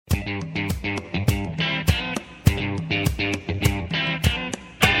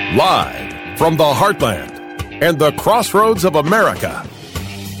Live from the heartland and the crossroads of America,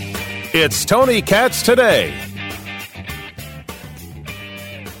 it's Tony Katz Today.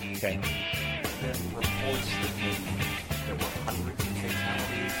 Okay. There were reports that maybe there were hundreds of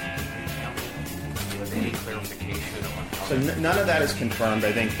fatalities in the county. Was any clarification on how? So none of that is confirmed.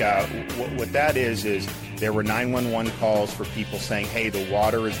 I think what that is there were 911 calls for people saying, hey, the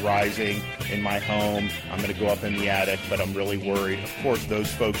water is rising in my home. I'm going to go up in the attic, but I'm really worried. Of course,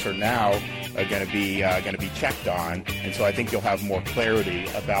 those folks are now going to be checked on. And so I think you'll have more clarity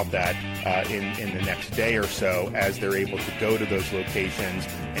about that in the next day or so as they're able to go to those locations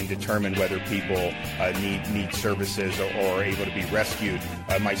and determine whether people need services or are able to be rescued.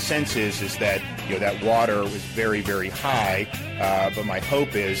 My sense is that that water was very, very high, but my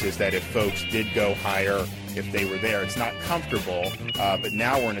hope is that if folks did go higher, if they were there, it's not comfortable, but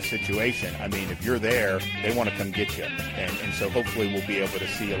now we're in a situation. I mean, if you're there, they want to come get you. And so hopefully we'll be able to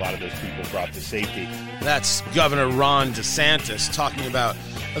see a lot of those people brought to safety. That's Governor Ron DeSantis talking about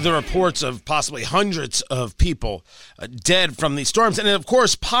the reports of possibly hundreds of people dead from these storms. And of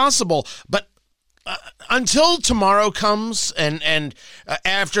course, possible, but until tomorrow comes and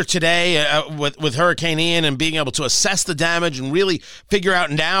after today with Hurricane Ian and being able to assess the damage and really figure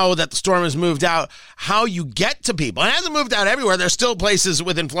out now that the storm has moved out, how you get to people. It hasn't moved out everywhere. There's still places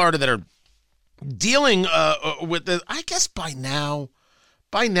within Florida that are dealing with the, I guess by now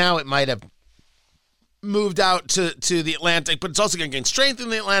it might have moved out to the Atlantic, but it's also going to gain strength in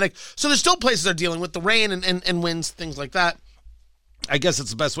the Atlantic. So there's still places that are dealing with the rain and winds, things like that. I guess it's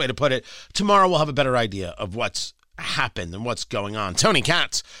the best way to put it. Tomorrow we'll have a better idea of what's happened and what's going on. Tony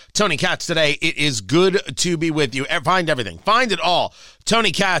Katz Today. It is good to be with you. Find everything. Find it all.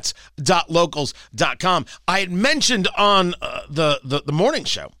 TonyKatz.locals.com. I had mentioned on the morning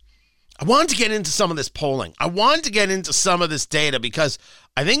show, I wanted to get into some of this polling. I wanted to get into some of this data because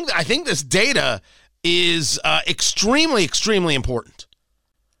I think this data is extremely, extremely important.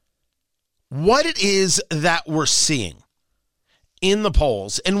 What it is that we're seeing in the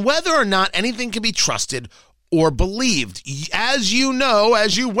polls and whether or not anything can be trusted or believed. As you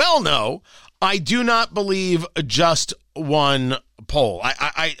well know, I do not believe just one poll.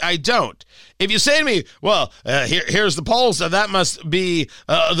 I don't. If you say to me, well, here's the poll, so that must be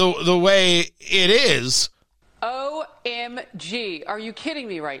the way it is. OMG. Are you kidding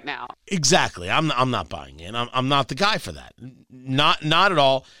me right now? Exactly. I'm not buying it. I'm not the guy for that. Not at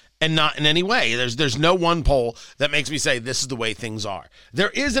all. And not in any way. There's no one poll that makes me say this is the way things are. There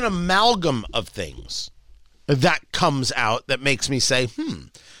is an amalgam of things that comes out that makes me say,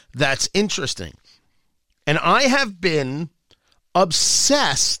 that's interesting. And I have been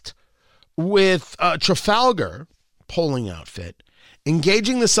obsessed with Trafalgar polling outfit,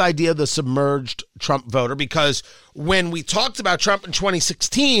 engaging this idea of the submerged Trump voter, because when we talked about Trump in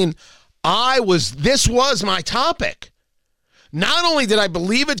 2016, this was my topic. Not only did I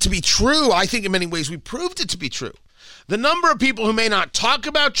believe it to be true, I think in many ways we proved it to be true. The number of people who may not talk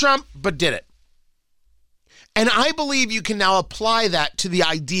about Trump, but did it. And I believe you can now apply that to the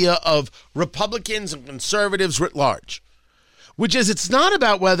idea of Republicans and conservatives writ large, which is it's not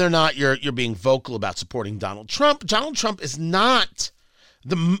about whether or not you're being vocal about supporting Donald Trump. Donald Trump is not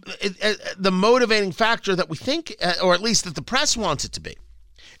the motivating factor that we think, or at least that the press wants it to be.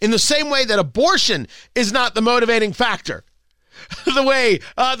 In the same way that abortion is not the motivating factor, the way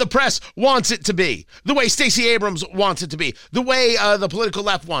the press wants it to be, the way Stacey Abrams wants it to be, the way the political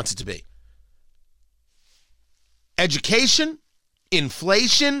left wants it to be. Education,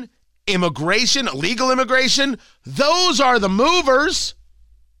 inflation, immigration, illegal immigration, those are the movers.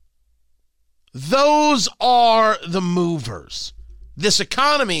 Those are the movers. This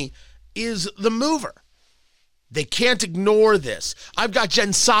economy is the mover. They can't ignore this. I've got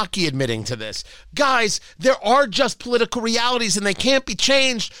Jen Psaki admitting to this. Guys, there are just political realities and they can't be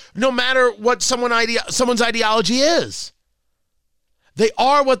changed no matter what someone's ideology is. They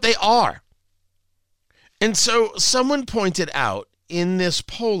are what they are. And so someone pointed out in this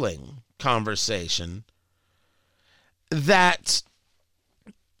polling conversation that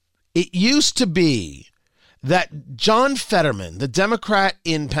it used to be that John Fetterman, the Democrat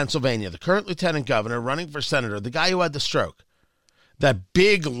in Pennsylvania, the current lieutenant governor running for senator, the guy who had the stroke, that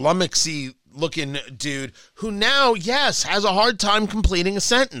big lummoxy looking dude who now, yes, has a hard time completing a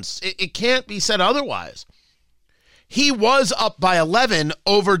sentence. It can't be said otherwise. He was up by 11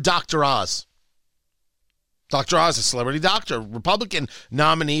 over Dr. Oz. Dr. Oz, a celebrity doctor, Republican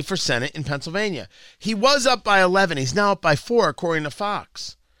nominee for Senate in Pennsylvania. He was up by 11. He's now up by 4, according to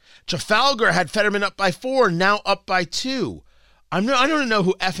Fox. Trafalgar had Fetterman up by 4, now up by 2. I don't know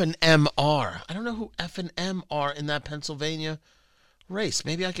who F and M are. I don't know who F and M are in that Pennsylvania race.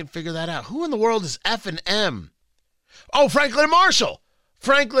 Maybe I can figure that out. Who in the world is F and M? Oh, Franklin and Marshall.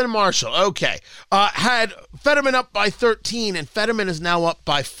 Franklin and Marshall. Okay. Had Fetterman up by 13, and Fetterman is now up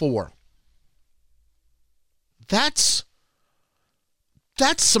by 4. That's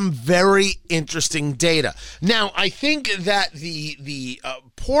some very interesting data. Now, I think that the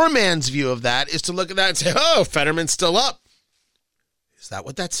poor man's view of that is to look at that and say, oh, Fetterman's still up. Is that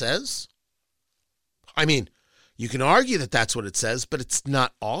what that says? I mean, you can argue that that's what it says, but it's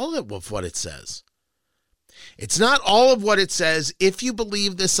not all of what it says. It's not all of what it says if you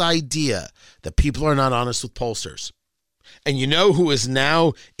believe this idea that people are not honest with pollsters. And you know who is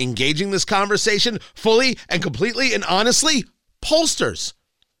now engaging this conversation fully and completely and honestly? Pollsters.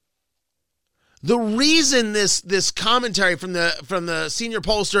 The reason this commentary from the senior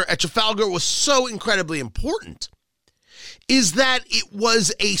pollster at Trafalgar was so incredibly important is that it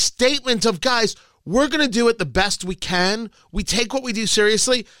was a statement of, guys, we're going to do it the best we can. We take what we do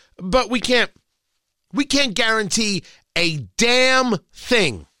seriously, but we can't guarantee a damn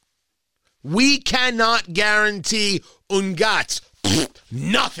thing. We cannot guarantee ungats.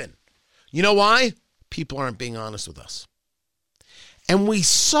 Nothing. You know why? People aren't being honest with us. And we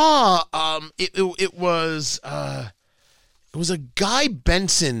saw it was a Guy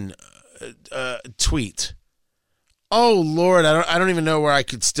Benson tweet. Oh Lord, I don't even know where I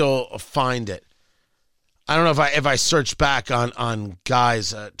could still find it. I don't know if I searched back on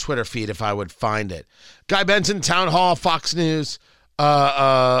Guy's Twitter feed if I would find it. Guy Benson, Town Hall, Fox News,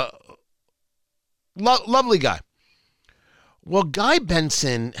 lovely guy. Well, Guy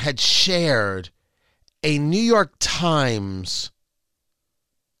Benson had shared a New York Times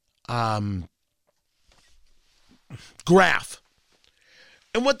graph.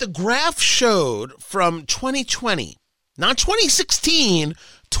 And what the graph showed from 2020, not 2016,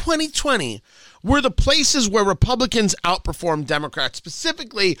 2020, were the places where Republicans outperformed Democrats,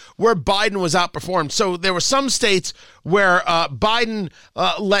 specifically where Biden was outperformed. So there were some states where Biden,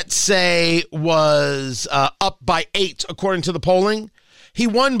 let's say, was up by 8, according to the polling. He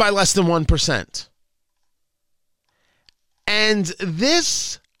won by less than 1%. And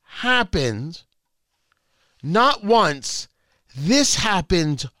this happened not once, this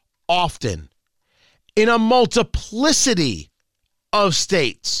happened often in a multiplicity of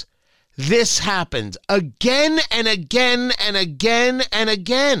states. This happened again and again and again and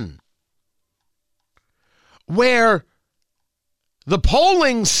again, where the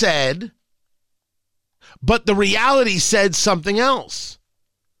polling said, but the reality said something else.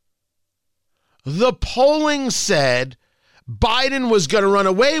 The polling said Biden was going to run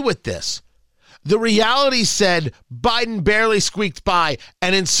away with this. The reality said Biden barely squeaked by,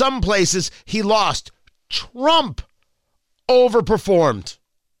 and in some places he lost. Trump overperformed.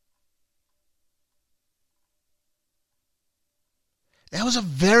 That was a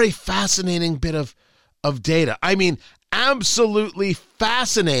very fascinating bit of data. I mean, absolutely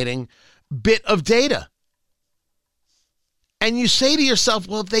fascinating bit of data. And you say to yourself,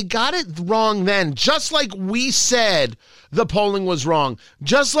 well, if they got it wrong then, just like we said the polling was wrong,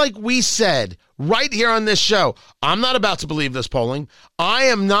 just like we said right here on this show, I'm not about to believe this polling. I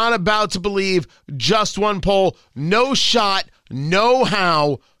am not about to believe just one poll. No shot, no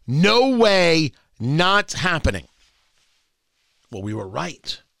how, no way, not happening. Well, we were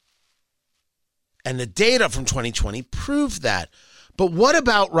right. And the data from 2020 proved that. But what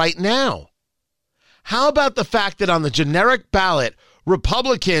about right now? How about the fact that on the generic ballot,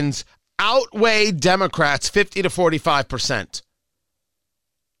 Republicans outweigh Democrats 50 to 45%?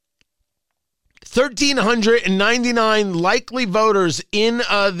 1,399 likely voters in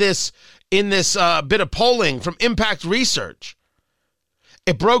this bit of polling from Impact Research.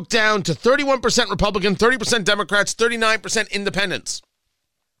 It broke down to 31% Republican, 30% Democrats, 39% independents.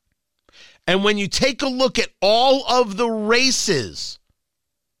 And when you take a look at all of the races,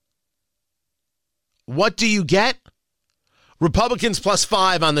 what do you get? Republicans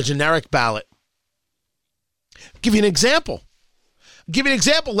 +5 on the generic ballot. Give you an example.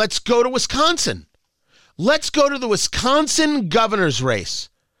 Let's go to Wisconsin. Let's go to the Wisconsin governor's race.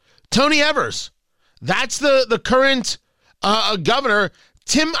 Tony Evers. That's the current governor.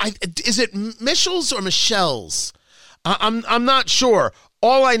 Tim, is it Michel's or Michelle's? I'm not sure.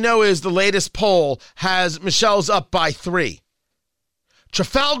 All I know is the latest poll has Michelle's up by 3.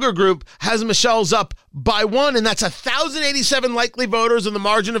 Trafalgar Group has Michelle's up by 1, and that's 1,087 likely voters in the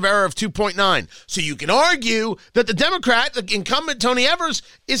margin of error of 2.9. So you can argue that the Democrat, the incumbent Tony Evers,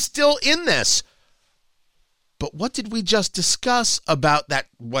 is still in this. But what did we just discuss about that,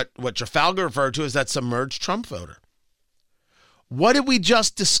 what Trafalgar referred to as that submerged Trump voter? what did we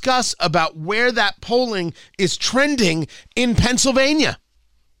just discuss about where that polling is trending in Pennsylvania?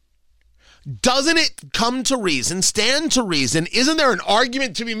 Doesn't it come to reason, stand to reason? Isn't there an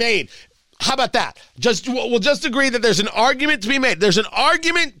argument to be made? How about that? We'll just agree that there's an argument to be made. There's an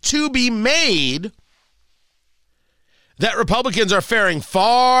argument to be made that Republicans are faring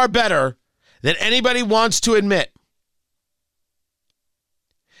far better than anybody wants to admit.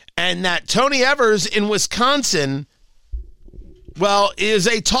 And that Tony Evers in Wisconsin, well, is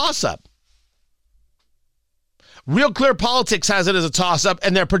a toss-up. Real Clear Politics has it as a toss-up,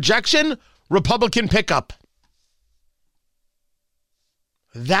 and their projection, Republican pickup.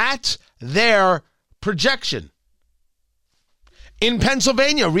 That's their projection. In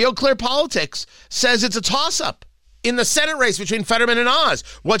Pennsylvania, Real Clear Politics says it's a toss-up in the Senate race between Fetterman and Oz.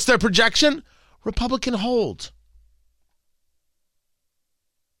 What's their projection? Republican hold.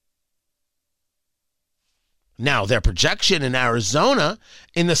 Now, their projection in Arizona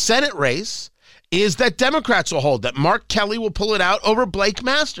in the Senate race is that Democrats will hold, that Mark Kelly will pull it out over Blake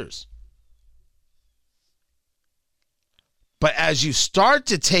Masters. But as you start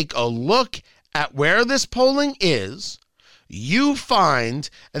to take a look at where this polling is, you find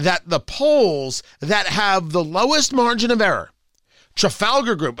that the polls that have the lowest margin of error,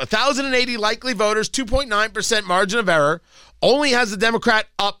 Trafalgar Group, 1,080 likely voters, 2.9% margin of error, only has the Democrat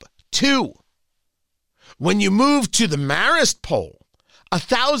up 2. When you move to the Marist poll,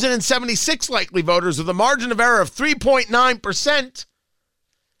 1,076 likely voters with a margin of error of 3.9%,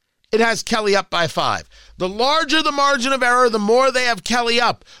 it has Kelly up by 5. The larger the margin of error, the more they have Kelly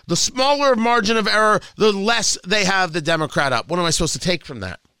up. The smaller margin of error, the less they have the Democrat up. What am I supposed to take from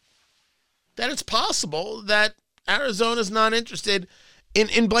that? That it's possible that Arizona's not interested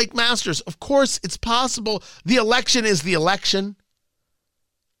in Blake Masters. Of course, it's possible. The election is the election.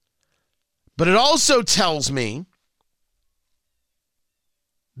 But it also tells me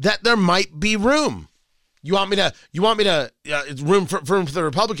that there might be room. You want me to room for the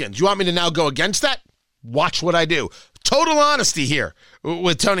Republicans. You want me to now go against that? Watch what I do. Total honesty here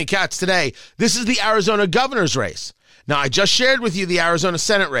with Tony Katz today. This is the Arizona governor's race. Now, I just shared with you the Arizona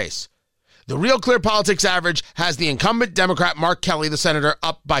Senate race. The Real Clear Politics average has the incumbent Democrat Mark Kelly, the senator,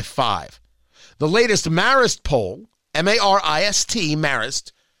 up by 5. The latest Marist poll, M-A-R-I-S-T,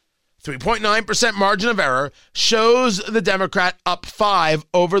 Marist, 3.9% margin of error, shows the Democrat up 5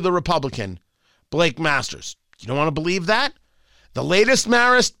 over the Republican, Blake Masters. You don't want to believe that? The latest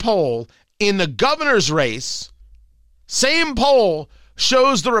Marist poll in the governor's race, same poll,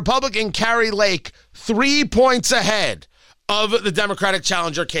 shows the Republican Kari Lake 3 points ahead of the Democratic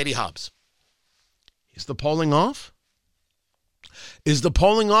challenger, Katie Hobbs. Is the polling off? Is the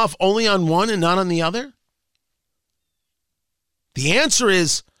polling off only on one and not on the other? The answer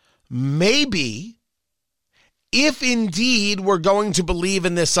is maybe, if indeed we're going to believe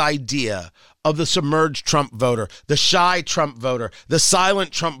in this idea of the submerged Trump voter, the shy Trump voter, the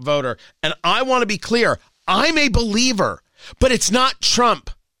silent Trump voter. And I want to be clear, I'm a believer, but it's not Trump.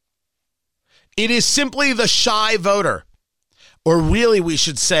 It is simply the shy voter. Or really, we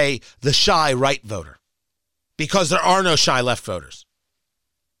should say the shy right voter, because there are no shy left voters.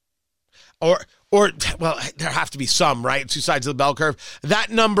 Or well, there have to be some, right? 2 sides of the bell curve. That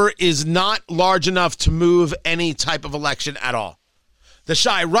number is not large enough to move any type of election at all. The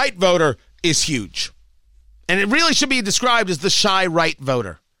shy right voter is huge. And it really should be described as the shy right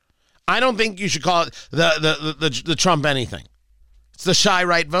voter. I don't think you should call it the Trump anything. It's the shy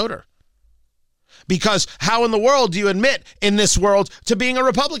right voter. Because how in the world do you admit in this world to being a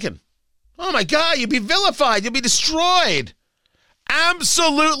Republican? Oh my God, you'd be vilified. You'd be destroyed.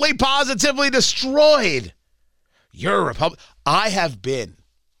 Absolutely, positively destroyed. You're a Republican. I have been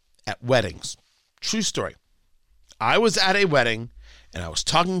at weddings. True story. I was at a wedding and I was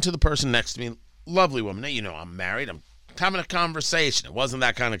talking to the person next to me. Lovely woman. Now, you know, I'm married. I'm having a conversation. It wasn't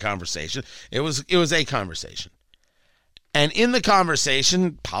that kind of conversation. It was a conversation. And in the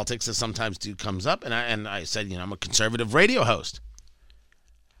conversation, politics as sometimes comes up. And I said, you know, I'm a conservative radio host.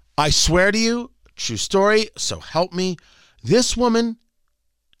 I swear to you, true story, so help me, this woman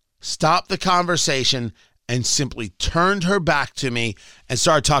stopped the conversation and simply turned her back to me and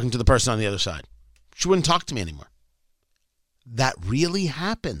started talking to the person on the other side. She wouldn't talk to me anymore. That really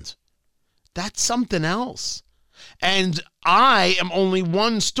happened. That's something else. And I am only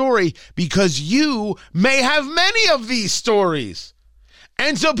one story because you may have many of these stories.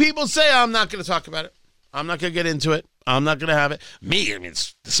 And so people say, I'm not going to talk about it. I'm not going to get into it. I'm not going to have it. Me, I mean,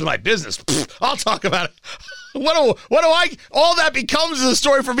 this is my business. I'll talk about it. What do I, all that becomes is a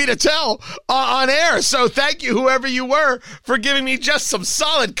story for me to tell on air. So thank you, whoever you were, for giving me just some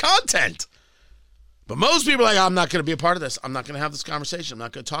solid content. But most people are like, I'm not going to be a part of this. I'm not going to have this conversation. I'm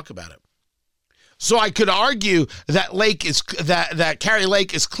not going to talk about it. So I could argue that that Kari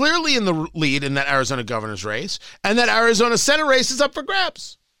Lake is clearly in the lead in that Arizona governor's race, and that Arizona Senate race is up for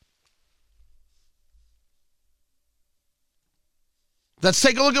grabs. Let's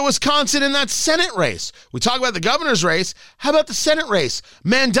take a look at Wisconsin in that Senate race. We talk about the governor's race. How about the Senate race?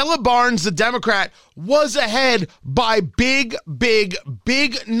 Mandela Barnes, the Democrat, was ahead by big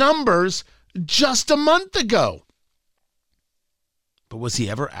numbers just a month ago. But was he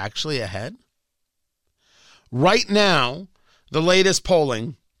ever actually ahead? Right now, the latest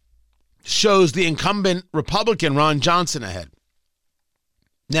polling shows the incumbent Republican Ron Johnson ahead.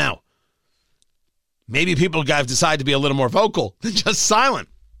 Now, maybe people have decided to be a little more vocal than just silent.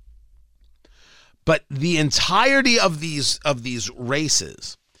 But the entirety of these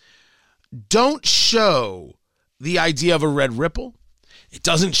races don't show the idea of a red ripple. It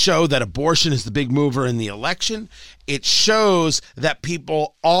doesn't show that abortion is the big mover in the election. It shows that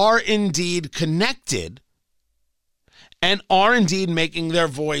people are indeed connected and are indeed making their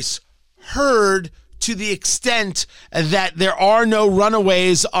voice heard to the extent that there are no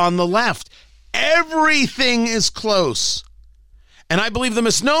runaways on the left. Everything is close. And I believe the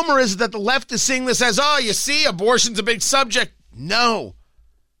misnomer is that the left is seeing this as, oh, you see, abortion's a big subject. No.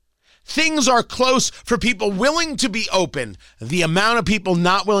 Things are close for people willing to be open. The amount of people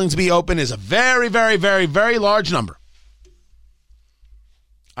not willing to be open is a very, very, very, very large number.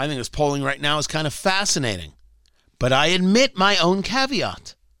 I think this polling right now is kind of fascinating. But I admit my own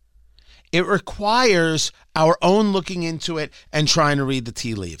caveat. It requires our own looking into it and trying to read the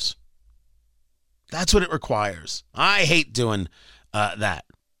tea leaves. That's what it requires. I hate doing that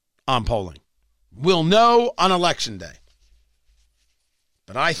on polling. We'll know on election day.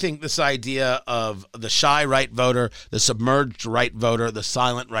 But I think this idea of the shy right voter, the submerged right voter, the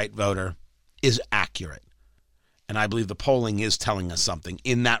silent right voter is accurate. And I believe the polling is telling us something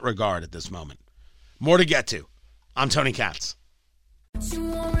in that regard at this moment. More to get to. I'm Tony Katz. So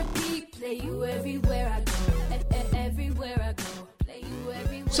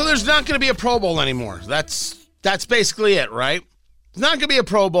there's not going to be a Pro Bowl anymore. That's basically it, right? It's not going to be a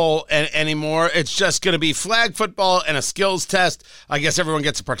Pro Bowl anymore. It's just going to be flag football and a skills test. I guess everyone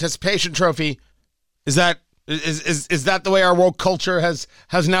gets a participation trophy. Is that the way our woke culture has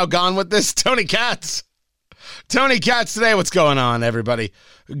now gone with this? Tony Katz. Tony Katz today. What's going on, everybody?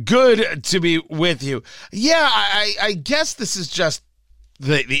 Good to be with you. Yeah, I guess this is just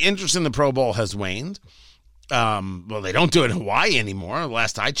the interest in the Pro Bowl has waned. Well, they don't do it in Hawaii anymore.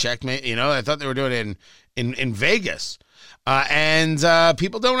 Last I checked, I thought they were doing it in Vegas. And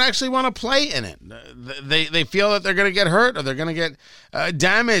people don't actually want to play in it. They feel that they're going to get hurt or they're going to get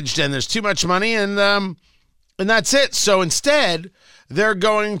damaged, and there's too much money, and that's it. So instead, they're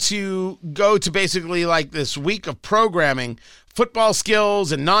going to go to basically like this week of programming, football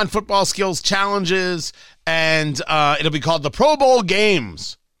skills and non-football skills challenges, and it'll be called the Pro Bowl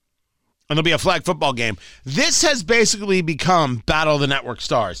Games. And there'll be a flag football game. This has basically become Battle of the Network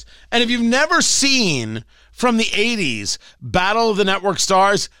Stars. And if you've never seen from the 80s Battle of the Network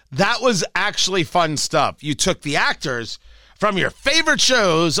Stars, that was actually fun stuff. You took the actors from your favorite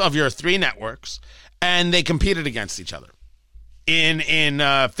shows of your three networks, and they competed against each other in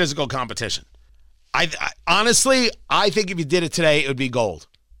physical competition. I honestly think if you did it today, it would be gold.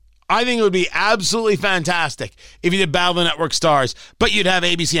 I think it would be absolutely fantastic if you did Battle of the Network Stars, but you'd have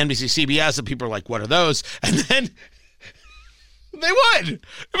ABC, NBC, CBS, and people are like, what are those? And then they would. They'd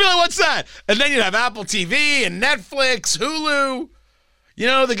be like, what's that? And then you'd have Apple TV and Netflix, Hulu.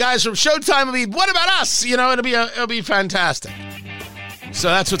 The guys from Showtime would be, what about us? It'll be fantastic. So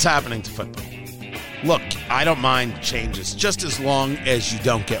that's what's happening to football. Look, I don't mind changes, just as long as you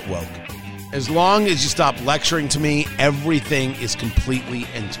don't get woke. As long as you stop lecturing to me, everything is completely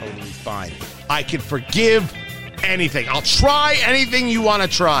and totally fine. I can forgive anything. I'll try anything you want to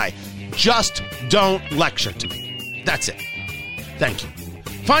try. Just don't lecture to me. That's it. Thank you.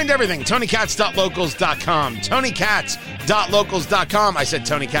 Find everything, TonyKatz.locals.com. TonyKatz.locals.com. I said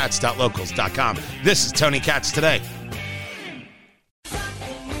TonyKatz.locals.com. This is Tony Katz Today.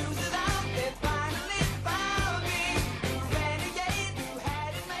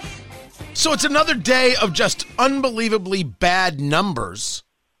 So it's another day of just unbelievably bad numbers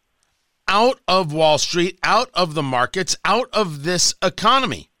out of Wall Street, out of the markets, out of this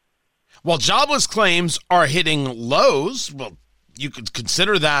economy. While jobless claims are hitting lows, well, you could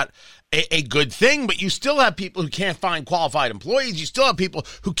consider that a good thing, but you still have people who can't find qualified employees. You still have people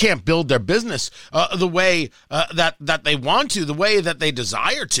who can't build their business the way that they want to, the way that they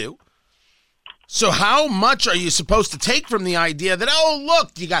desire to. So how much are you supposed to take from the idea that, oh,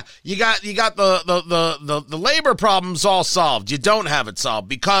 look, you got the labor problems all solved? You don't have it solved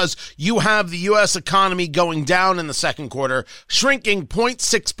because you have the U.S. economy going down in the second quarter, shrinking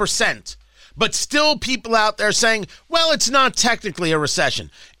 0.6%. But still people out there saying, well, it's not technically a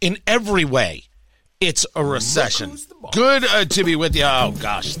recession. In every way, it's a recession. Good to be with you. Oh,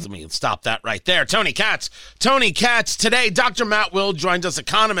 gosh, let me stop that right there. Tony Katz. Tony Katz today. Dr. Matt Will joins us,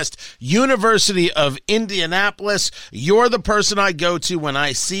 economist, University of Indianapolis. You're the person I go to when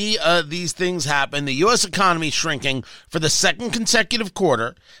I see these things happen. The U.S. economy shrinking for the second consecutive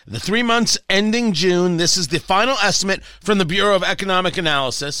quarter. The 3 months ending June. This is the final estimate from the Bureau of Economic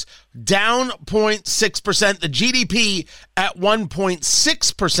Analysis. Down 0.6%. The GDP at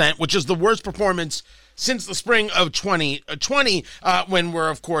 1.6%, which is the worst performance since the spring of 2020, when we're,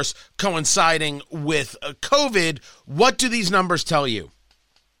 of course, coinciding with COVID. What do these numbers tell you?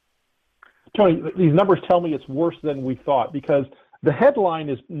 Tony, these numbers tell me it's worse than we thought because the headline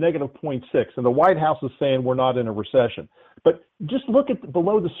is negative 0.6, and the White House is saying we're not in a recession. But just look at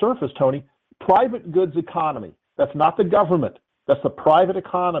below the surface, Tony. Private goods economy, that's not the government, that's the private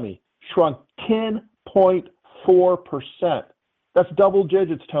economy, shrunk 10.4%. That's double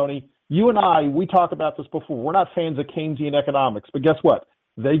digits, Tony. You and I, we talk about this before. We're not fans of Keynesian economics, but guess what?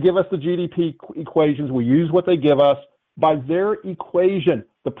 They give us the GDP equations. We use what they give us. By their equation,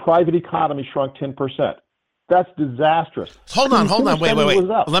 the private economy shrunk 10%. That's disastrous. Hold on. Wait.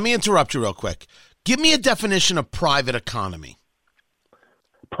 Let me interrupt you real quick. Give me a definition of private economy.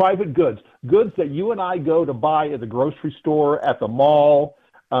 Private goods that you and I go to buy at the grocery store, at the mall.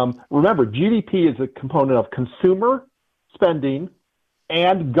 Remember, GDP is a component of consumer spending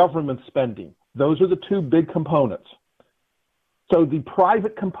and government spending. Those are the two big components. So the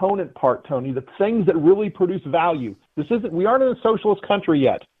private component part, Tony, the things that really produce value, we aren't in a socialist country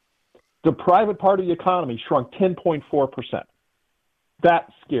yet. The private part of the economy shrunk 10.4%.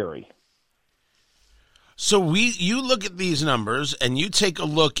 That's scary. So you look at these numbers and you take a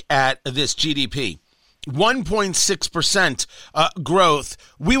look at this GDP. 1.6% growth.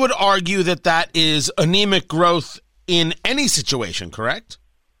 We would argue that is anemic growth in any situation, correct?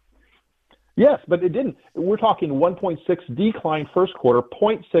 Yes, but it didn't. We're talking 1.6 decline first quarter,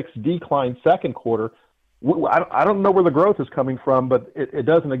 0.6 decline second quarter. I don't know where the growth is coming from, but it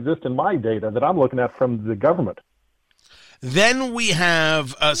doesn't exist in my data that I'm looking at from the government. Then we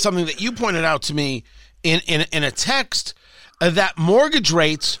have something that you pointed out to me in a text that mortgage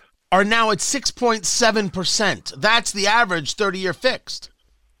rates are now at 6.7%. That's the average 30-year fixed.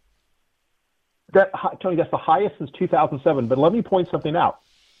 Tony, that's the highest since 2007. But let me point something out.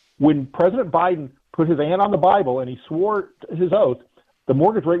 When President Biden put his hand on the Bible and he swore his oath, the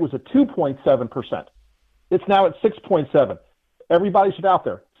mortgage rate was at 2.7%. It's now at 6.7. Everybody should out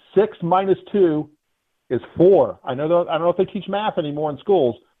there. 6 minus 2 is 4. I don't know if they teach math anymore in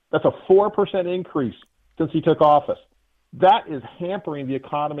schools. That's a 4% increase since he took office. That is hampering the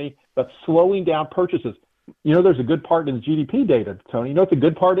economy. That's slowing down purchases. You know, there's a good part in the GDP data, Tony. You know what the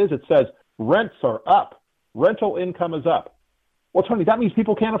good part is? It says rents are up. Rental income is up. Well, Tony, that means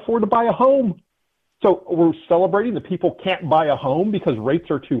people can't afford to buy a home. So we're celebrating that people can't buy a home because rates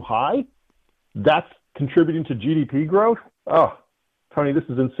are too high. That's contributing to GDP growth. Oh, Tony, this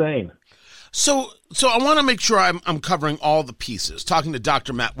is insane. So I want to make sure I'm covering all the pieces. Talking to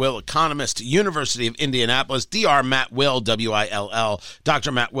Dr. Matt Will, economist, University of Indianapolis, Dr. Matt Will, W-I-L-L.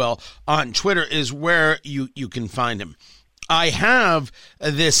 Dr. Matt Will on Twitter is where you can find him. I have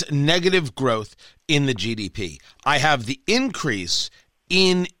this negative growth in the GDP. I have the increase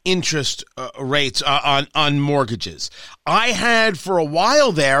in interest rates on mortgages. I had for a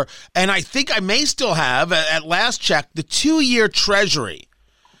while there, and I think I may still have at last check, the 2-year Treasury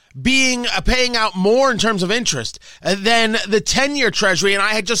paying out more in terms of interest than the 10-year Treasury, and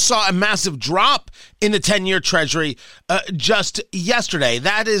I had just saw a massive drop in the 10-year Treasury just yesterday.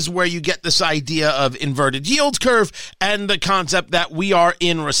 That is where you get this idea of inverted yield curve and the concept that we are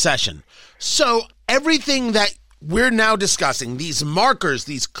in recession. So everything that we're now discussing, these markers,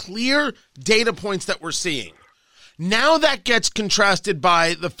 these clear data points that we're seeing, now that gets contrasted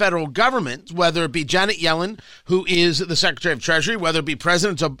by the federal government, whether it be Janet Yellen, who is the Secretary of Treasury, whether it be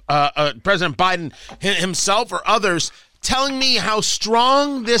President Biden himself or others, telling me how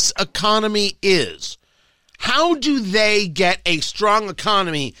strong this economy is. How do they get a strong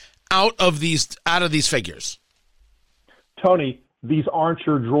economy out of these figures? Tony, these aren't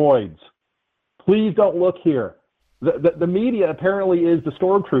your droids. Please don't look here. The media apparently is the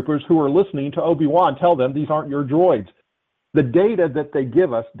stormtroopers who are listening to Obi-Wan tell them these aren't your droids. The data that they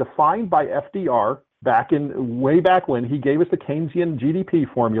give us, defined by FDR way back when he gave us the Keynesian GDP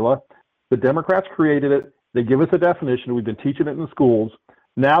formula, The Democrats created it. They give us a definition. We've been teaching it in the schools.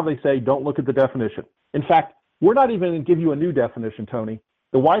 Now they say, don't look at the definition. In fact, we're not even going to give you a new definition, Tony.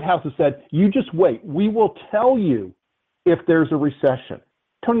 The White House has said, you just wait. We will tell you if there's a recession.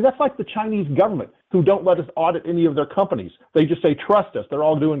 Tony, that's like the Chinese government who don't let us audit any of their companies. They just say, trust us. They're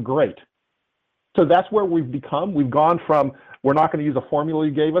all doing great. So that's where we've become. We've gone from, we're not going to use a formula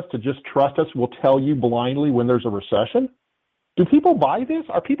you gave us, to just trust us. We'll tell you blindly when there's a recession. Do people buy this?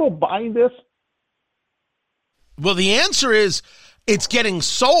 Are people buying this? Well, the answer is it's getting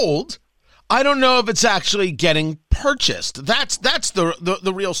sold. I don't know if it's actually getting purchased. That's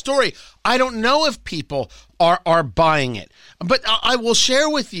the real story. I don't know if people are buying it. But I will share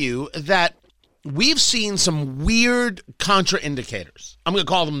with you that we've seen some weird contraindicators. I'm going to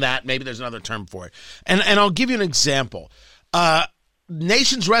call them that. Maybe there's another term for it. And I'll give you an example.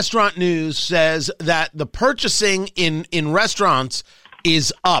 Nation's Restaurant News says that the purchasing in restaurants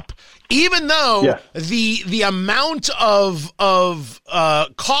is up, even though the amount of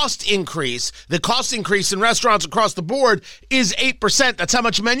cost increase, the cost increase in restaurants across the board is 8%. That's how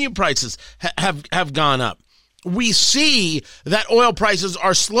much menu prices have gone up. We see that oil prices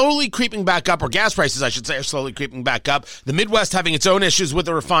are slowly creeping back up, or gas prices, I should say, are slowly creeping back up. The Midwest having its own issues with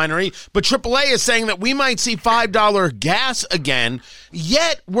the refinery, but AAA is saying that we might see $5 gas again,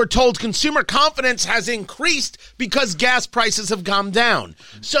 yet we're told consumer confidence has increased because gas prices have gone down.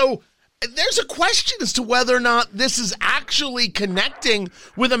 So there's a question as to whether or not this is actually connecting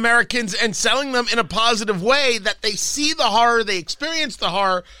with Americans and selling them in a positive way, that they see the horror, they experience the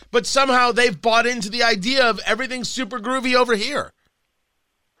horror, but somehow they've bought into the idea of everything's super groovy over here.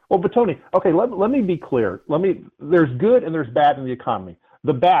 Well, but Tony, okay, let me be clear. There's good and there's bad in the economy.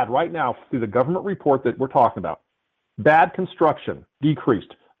 The bad right now, through the government report that we're talking about, bad construction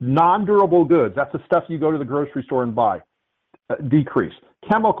decreased. Non-durable goods, that's the stuff you go to the grocery store and buy, decreased.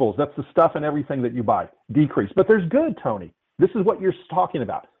 Chemicals, that's the stuff and everything that you buy, decrease. But there's good, Tony. This is what you're talking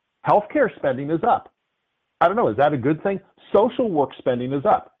about. Healthcare spending is up. I don't know, is that a good thing? Social work spending is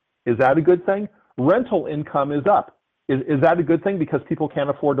up. Is that a good thing? Rental income is up. Is that a good thing because people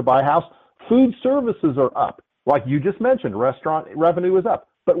can't afford to buy a house? Food services are up. Like you just mentioned, restaurant revenue is up.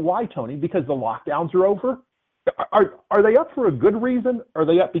 But why, Tony? Because the lockdowns are over? Are they up for a good reason? Or are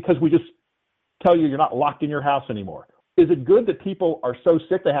they up because we just tell you you're not locked in your house anymore? Is it good that people are so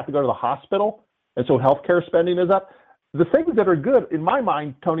sick they have to go to the hospital, and so healthcare spending is up? The things that are good, in my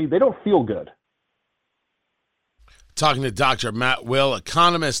mind, Tony, they don't feel good. Talking to Dr. Matt Will,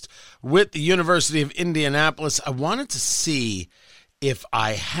 economist with the University of Indianapolis. I wanted to see if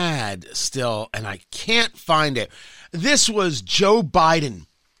I had still, and I can't find it. This was Joe Biden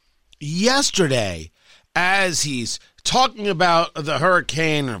yesterday as he's talking about the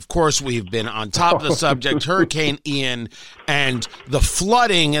hurricane, and of course we've been on top of the subject, Hurricane Ian and the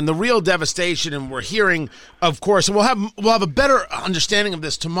flooding and the real devastation, and we're hearing, of course, and we'll have a better understanding of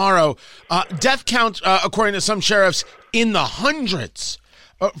this tomorrow. Death count, according to some sheriffs, in the hundreds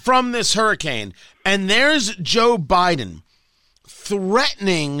from this hurricane, and there's Joe Biden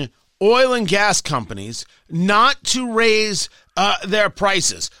threatening oil and gas companies not to raise their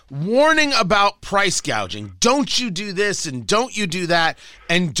prices, warning about price gouging. Don't you do this, and don't you do that,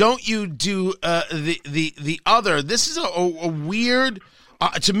 and don't you do the other. This is a weird,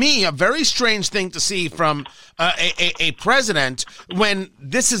 to me, a very strange thing to see from a president when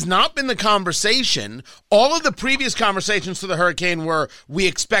this has not been the conversation. All of the previous conversations to the hurricane were we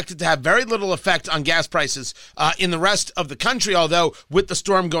expected to have very little effect on gas prices in the rest of the country, although with the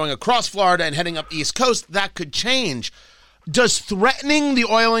storm going across Florida and heading up the East Coast, that could change. Does threatening the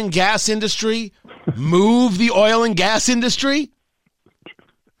oil and gas industry move the oil and gas industry?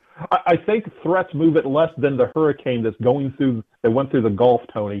 I think threats move it less than the hurricane that went through the Gulf,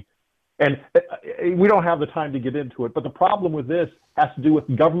 Tony. And we don't have the time to get into it, but the problem with this has to do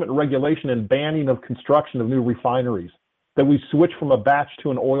with government regulation and banning of construction of new refineries, that we switch from a batch to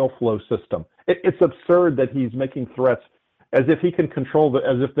an oil flow system. It's absurd that he's making threats as if they can control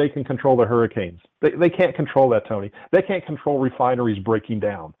the hurricanes. They can't control that, Tony. They can't control refineries breaking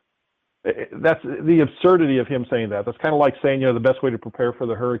down. That's the absurdity of him saying that. That's kind of like saying, the best way to prepare for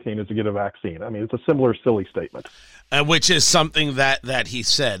the hurricane is to get a vaccine. I mean, it's a similar silly statement. Which is something that he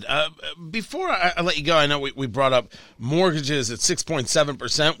said. Before I let you go, I know we brought up mortgages at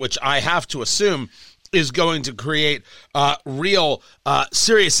 6.7%, which I have to assume is going to create real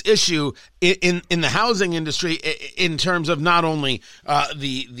serious issue in the housing industry in terms of not only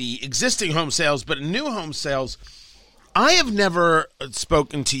the existing home sales, but new home sales. I have never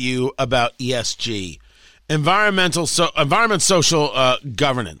spoken to you about ESG, environment, social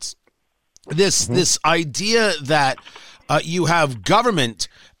governance. This idea that you have government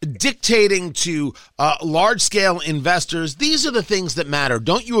dictating to large-scale investors, these are the things that matter.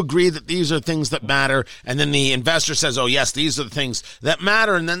 Don't you agree that these are things that matter? And then the investor says, oh, yes, these are the things that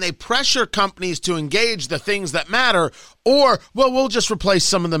matter. And then they pressure companies to engage the things that matter. Or, well, we'll just replace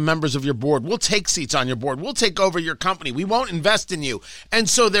some of the members of your board. We'll take seats on your board. We'll take over your company. We won't invest in you. And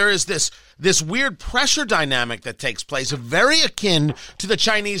so there is this weird pressure dynamic that takes place, very akin to the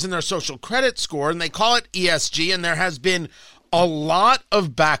Chinese and their social credit score. And they call it ESG. And there has been a lot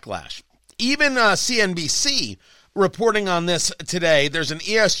of backlash. Even CNBC reporting on this today. There's an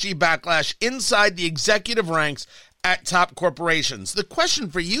ESG backlash inside the executive ranks at top corporations. The question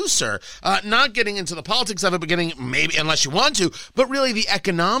for you, sir, not getting into the politics of it, but getting, maybe, unless you want to, but really the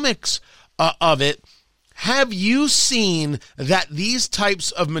economics of it. Have you seen that these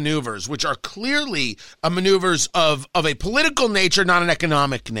types of maneuvers, which are clearly maneuvers of a political nature, not an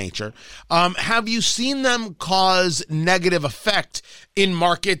economic nature, have you seen them cause negative effect in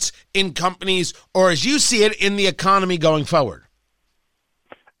markets, in companies, or as you see it, in the economy going forward?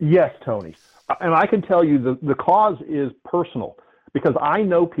 Yes, Tony. And I can tell you the cause is personal, because I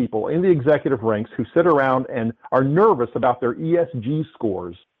know people in the executive ranks who sit around and are nervous about their ESG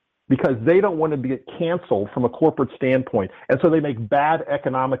scores because they don't want to get canceled from a corporate standpoint. And so they make bad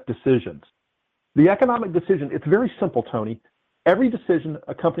economic decisions. The economic decision, it's very simple, Tony. Every decision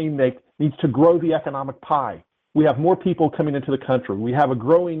a company makes needs to grow the economic pie. We have more people coming into the country. We have a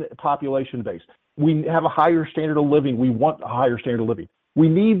growing population base. We have a higher standard of living. We want a higher standard of living. We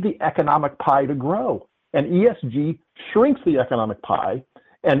need the economic pie to grow. And ESG shrinks the economic pie,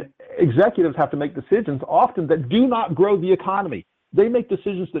 and executives have to make decisions often that do not grow the economy. They make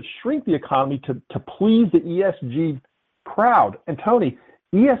decisions that shrink the economy to please the ESG crowd. And Tony,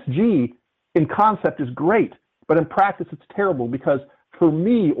 ESG in concept is great, but in practice it's terrible, because for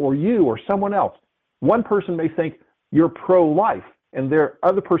me or you or someone else, one person may think you're pro-life and their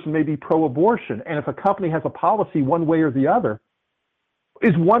other person may be pro-abortion. And if a company has a policy one way or the other,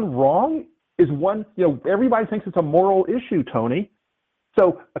 is one wrong? Is one, everybody thinks it's a moral issue, Tony.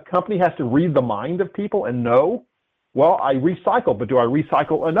 So a company has to read the mind of people and know, well, I recycle, but do I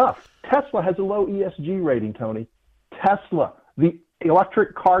recycle enough? Tesla has a low ESG rating, Tony. Tesla, the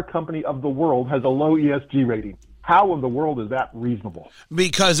electric car company of the world, has a low ESG rating. How in the world is that reasonable?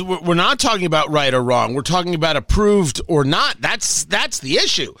 Because we're not talking about right or wrong. We're talking about approved or not. That's the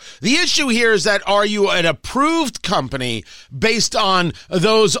issue. The issue here is that, are you an approved company based on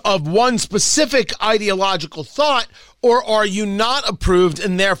those of one specific ideological thought, or are you not approved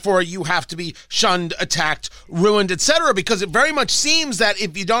and therefore you have to be shunned, attacked, ruined, etc.? Because it very much seems that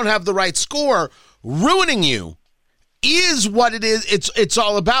if you don't have the right score, ruining you is what it is. It's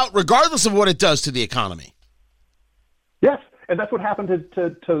all about, regardless of what it does to the economy. Yes, and that's what happened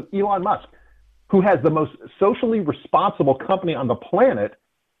to Elon Musk, who has the most socially responsible company on the planet,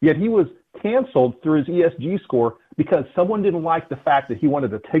 yet he was canceled through his ESG score because someone didn't like the fact that he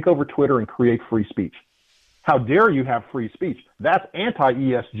wanted to take over Twitter and create free speech. How dare you have free speech? That's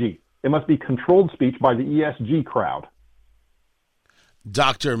anti-ESG. It must be controlled speech by the ESG crowd.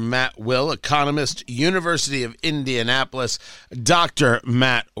 Dr. Matt Will, economist, University of Indianapolis. Dr.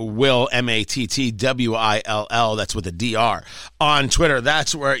 Matt Will, Mattwill, that's with a DR, on Twitter.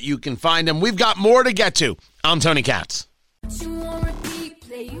 That's where you can find him. We've got more to get to. I'm Tony Katz. So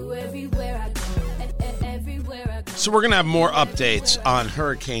we're going to have more updates on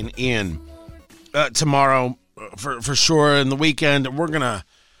Hurricane Ian tomorrow for sure. In the weekend, we're going to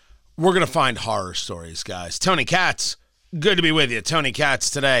find horror stories, guys. Tony Katz. Good to be with you. Tony Katz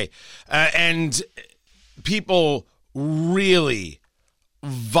today. And people really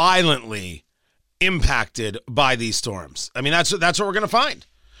violently impacted by these storms. I mean, that's what we're going to find.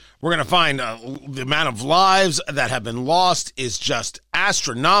 We're going to find the amount of lives that have been lost is just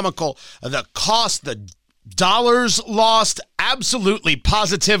astronomical. The cost, the dollars lost, absolutely,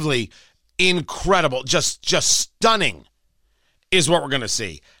 positively incredible. Just stunning is what we're going to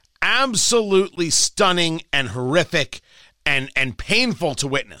see. Absolutely stunning and horrific and painful to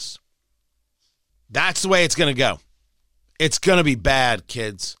witness. That's the way it's going to go. It's going to be bad,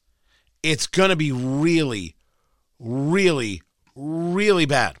 kids. It's going to be really, really, really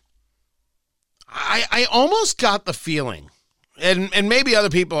bad. I almost got the feeling, and maybe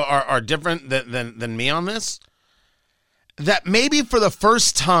other people are different than me on this, that maybe for the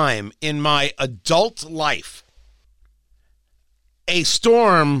first time in my adult life, a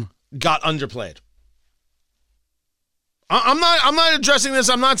storm got underplayed. I'm not addressing this.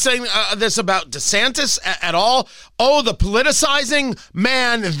 I'm not saying this about DeSantis at all. Oh, the politicizing,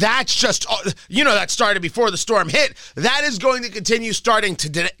 man, that's just, that started before the storm hit. That is going to continue starting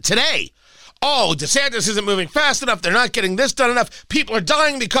today. oh, DeSantis isn't moving fast enough. They're not getting this done enough. People are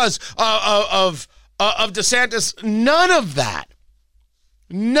dying because of DeSantis. None of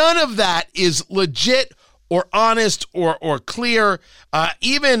that is legit or honest or clear.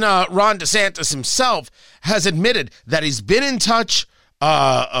 Even Ron DeSantis himself has admitted that he's been in touch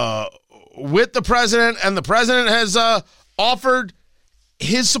with the president, and the president has offered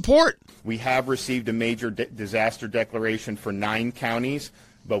his support. We have received a major disaster declaration for 9 counties,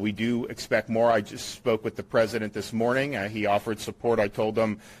 but we do expect more. I just spoke with the president this morning. He offered support. I told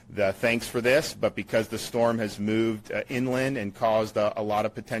him thanks for this, but because the storm has moved inland and caused a lot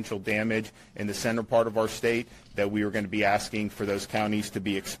of potential damage in the center part of our state, that we were going to be asking for those counties to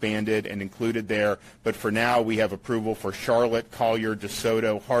be expanded and included there. But for now, we have approval for Charlotte, Collier,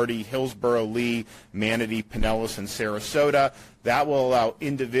 DeSoto, Hardy, Hillsborough, Lee, Manatee, Pinellas, and Sarasota. That will allow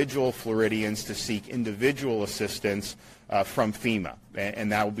individual Floridians to seek individual assistance from FEMA.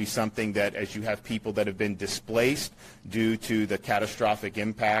 And that will be something that, as you have people that have been displaced due to the catastrophic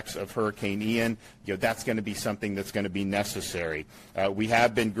impacts of Hurricane Ian, that's going to be something that's going to be necessary. We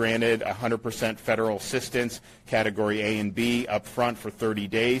have been granted 100% federal assistance, Category A and B, up front for 30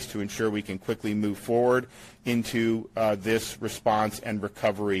 days to ensure we can quickly move forward into this response and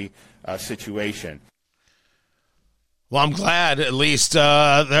recovery situation. Well, I'm glad at least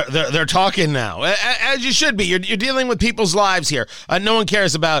they're talking now, as you should be. You're dealing with people's lives here. No one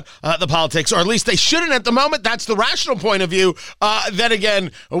cares about the politics, or at least they shouldn't at the moment. That's the rational point of view. Then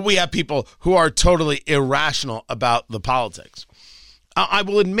again, we have people who are totally irrational about the politics. I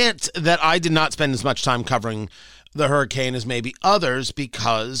will admit that I did not spend as much time covering the hurricane as maybe others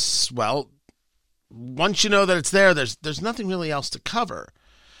because, well, once you know that it's there, there's nothing really else to cover.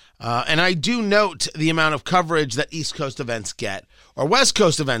 And I do note the amount of coverage that East Coast events get or West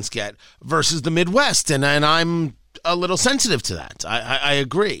Coast events get versus the Midwest. And I'm a little sensitive to that. I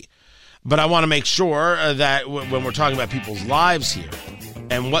agree. But I want to make sure that when we're talking about people's lives here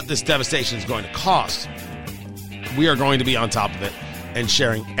and what this devastation is going to cost, we are going to be on top of it and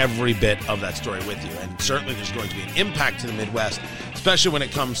sharing every bit of that story with you. And certainly there's going to be an impact to the Midwest, especially when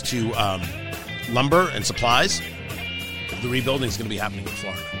it comes to lumber and supplies. The rebuilding is going to be happening in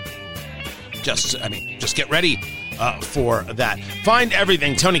Florida. Just get ready for that. Find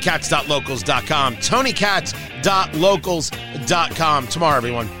everything, TonyKatz.locals.com, TonyKatz.locals.com. Tomorrow,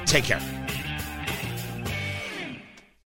 everyone. Take care.